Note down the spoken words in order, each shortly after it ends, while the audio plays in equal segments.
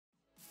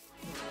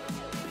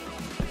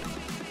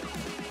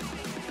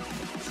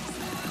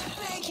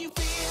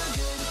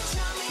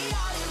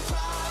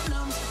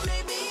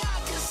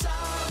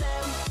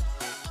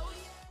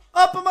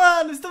Opa,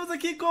 mano, estamos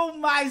aqui com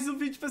mais um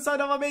vídeo, pessoal,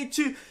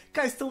 novamente.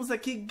 Cá estamos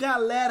aqui,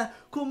 galera,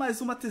 com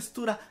mais uma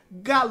textura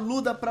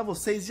galuda pra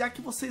vocês. Já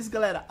que vocês,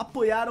 galera,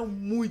 apoiaram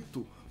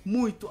muito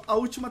a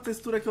última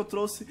textura que eu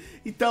trouxe.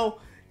 Então,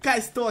 cá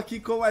estou aqui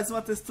com mais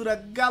uma textura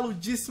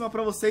galudíssima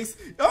pra vocês.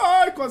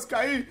 Ai, quase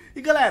caí.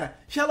 E, galera,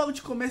 já logo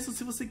de começo,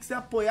 se você quiser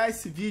apoiar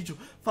esse vídeo,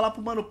 falar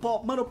pro Mano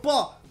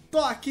Pó, tô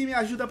aqui, me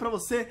ajuda pra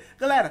você.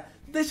 Galera,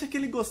 deixa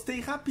aquele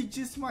gostei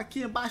rapidíssimo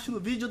aqui embaixo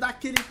no vídeo, dá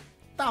aquele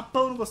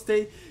tapão no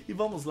gostei e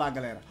vamos lá,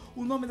 galera.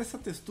 O nome dessa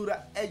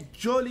textura é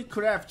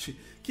Jolicraft.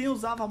 Quem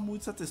usava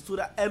muito essa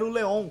textura era o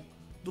Leon,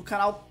 do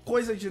canal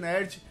Coisa de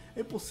Nerd. É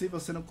impossível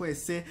você não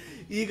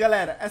conhecer. E,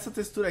 galera, essa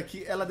textura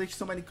aqui, ela deixa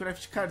seu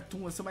Minecraft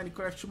cartoon, seu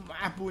Minecraft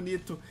mais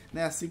bonito,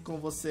 né? Assim como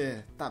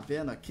você tá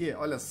vendo aqui.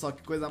 Olha só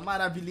que coisa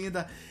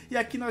maravilhosa. E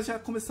aqui nós já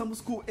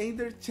começamos com o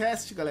Ender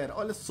Chest, galera.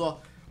 Olha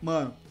só,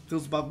 mano, tem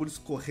os bagulhos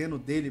correndo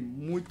dele,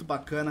 muito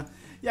bacana.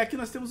 E aqui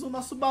nós temos o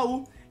nosso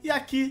baú. E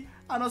aqui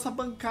a nossa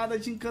bancada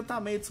de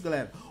encantamentos,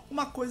 galera.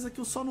 Uma coisa que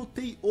eu só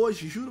notei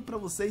hoje, juro pra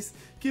vocês,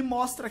 que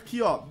mostra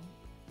aqui, ó,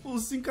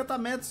 os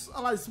encantamentos, olha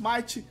lá,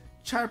 Smite,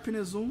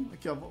 Sharpness 1,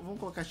 aqui ó, vamos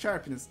colocar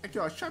Sharpness, aqui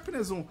ó,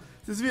 Sharpness 1,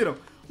 vocês viram?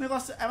 O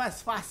negócio é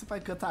mais fácil pra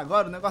encantar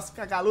agora, o negócio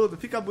fica galudo,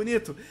 fica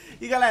bonito.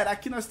 E, galera,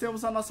 aqui nós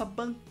temos a nossa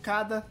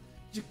bancada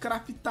de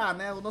craftar,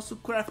 né, o nosso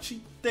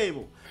crafting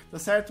table, tá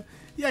certo?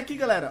 E aqui,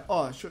 galera,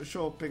 ó, deixa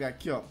eu pegar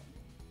aqui, ó.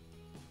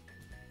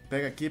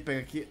 Pega aqui,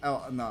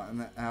 oh,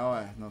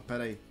 não,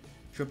 pera aí.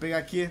 Deixa eu pegar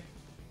aqui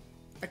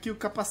o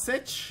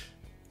capacete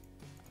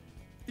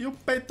e o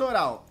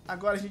peitoral.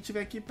 Agora a gente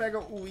vem aqui e pega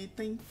o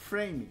item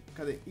frame.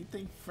 Cadê?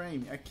 Item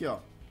frame, aqui ó.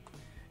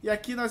 E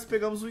aqui nós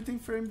pegamos o item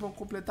frame, vamos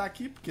completar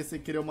aqui, porque sem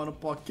querer o Mano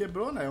Pó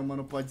quebrou, né? O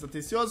Mano Pó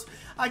desatencioso.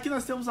 Aqui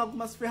nós temos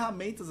algumas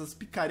ferramentas, as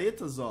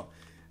picaretas, ó.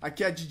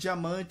 Aqui a de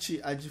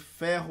diamante, a de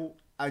ferro,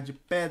 a de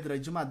pedra, a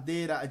de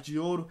madeira, a de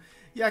ouro.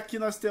 E aqui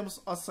nós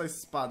temos, ó, só essa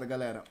espada,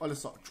 galera. Olha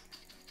só.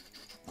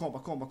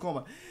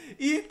 Comba.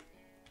 E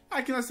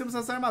aqui nós temos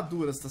as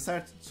armaduras, tá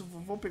certo?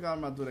 Vamos pegar a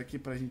armadura aqui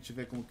pra gente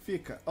ver como que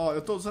fica. Ó,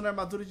 eu tô usando a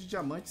armadura de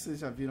diamante, vocês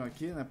já viram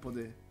aqui, né?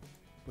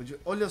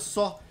 Olha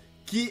só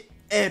que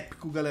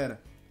épico,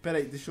 galera. Pera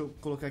aí, deixa eu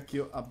colocar aqui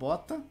ó, a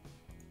bota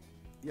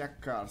e a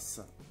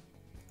carça.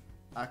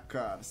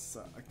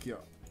 Aqui, ó.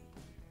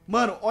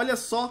 Mano, olha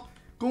só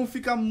como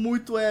fica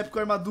muito épico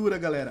a armadura,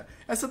 galera.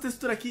 Essa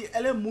textura aqui,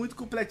 ela é muito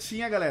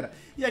completinha, galera.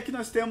 E aqui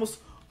nós temos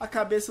a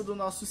cabeça do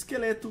nosso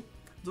esqueleto,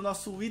 do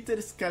nosso Wither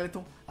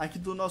Skeleton, aqui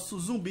do nosso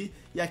zumbi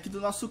e aqui do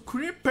nosso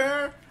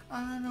Creeper.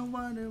 I don't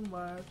wanna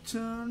watch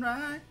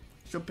tonight.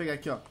 Deixa eu pegar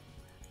aqui, ó.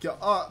 Aqui,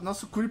 ó,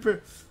 nosso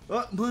Creeper.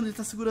 Oh, mano, ele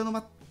tá segurando.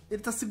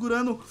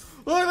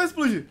 Ai, vai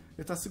explodir.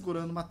 Ele tá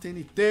segurando uma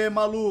TNT,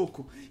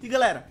 maluco. E,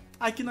 galera,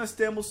 aqui nós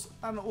temos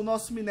o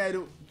nosso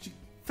minério de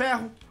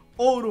ferro,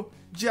 ouro,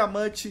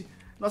 diamante,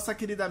 nossa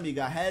querida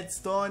amiga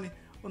Redstone,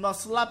 o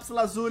nosso lápis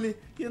lazuli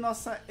e a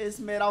nossa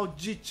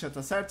esmeraldita,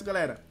 tá certo,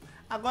 galera?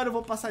 Agora eu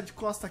vou passar de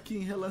costa aqui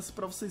em relance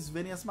pra vocês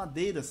verem as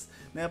madeiras,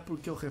 né?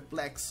 Porque o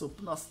reflexo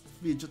pro nosso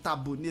vídeo tá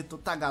bonito,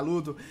 tá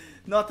galudo.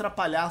 Não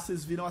atrapalhar,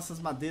 vocês viram essas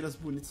madeiras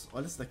bonitas.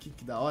 Olha isso daqui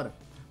que da hora.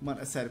 Mano,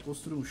 é sério,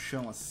 construir um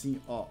chão assim,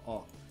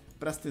 ó.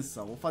 Presta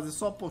atenção, vou fazer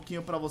só um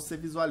pouquinho pra você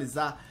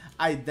visualizar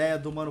a ideia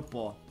do Mano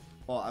Pó.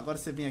 Ó, agora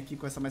você vem aqui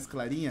com essa mais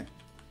clarinha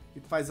e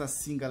faz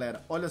assim,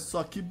 galera. Olha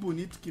só que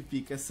bonito que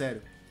fica, é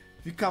sério.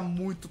 Fica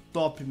muito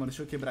top, mano.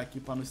 Deixa eu quebrar aqui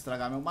pra não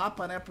estragar meu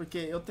mapa, né? Porque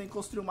eu tenho que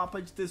construir um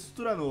mapa de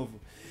textura novo.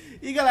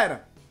 E,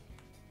 galera,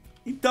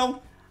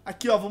 então,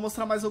 aqui, ó, vou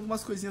mostrar mais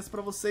algumas coisinhas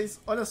pra vocês.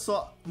 Olha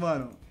só,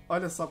 mano.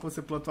 Olha só como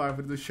você planta a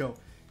árvore do chão.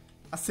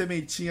 A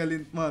sementinha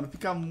ali, mano,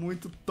 fica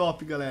muito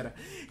top, galera.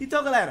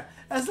 Então, galera,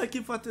 essa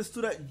aqui foi a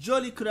textura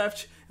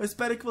Jolicraft. Eu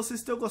espero que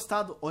vocês tenham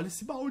gostado. Olha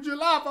esse baú de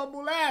lava,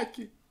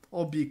 moleque.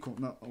 Ó o beacon.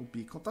 Não, o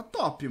beacon tá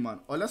top,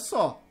 mano. Olha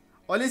só.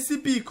 Olha esse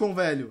beacon,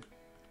 velho.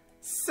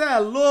 Cê é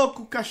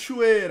louco,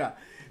 cachoeira!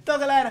 Então,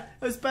 galera,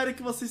 eu espero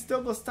que vocês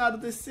tenham gostado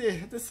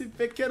desse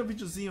pequeno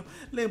videozinho.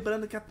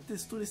 Lembrando que a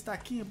textura está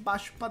aqui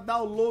embaixo para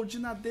download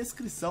na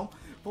descrição.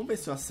 Vamos ver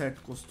se eu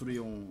acerto construir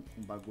um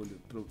bagulho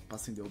para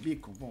acender o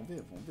beacon. Vamos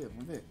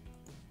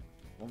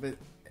ver.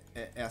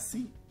 É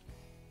assim?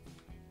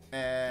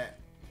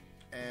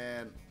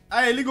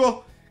 Aí,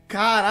 ligou!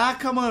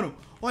 Caraca, mano!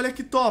 Olha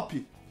que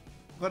top!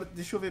 Agora,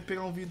 deixa eu ver,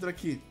 pegar um vidro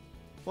aqui.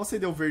 Vamos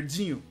acender o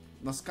verdinho?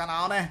 Nosso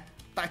canal, né?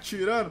 Tá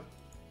tirando.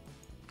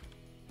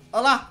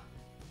 Olha lá.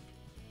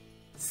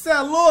 Cê é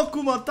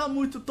louco, mano. Tá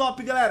muito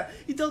top, galera.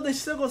 Então deixa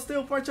seu gostei.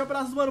 Um forte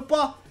abraço do Mano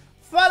Pó.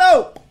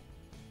 Falou!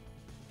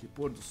 Que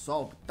pôr do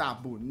sol. Tá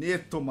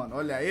bonito, mano.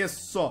 Olha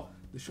isso.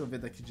 Deixa eu ver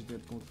daqui de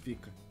dentro como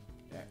fica.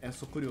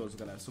 Sou curioso,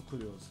 galera. Sou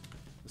curioso.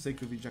 Eu sei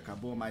que o vídeo já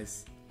acabou,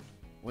 mas...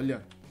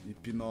 Olha.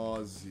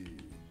 Hipnose.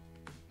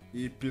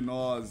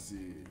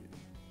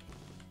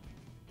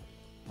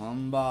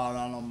 Hamba.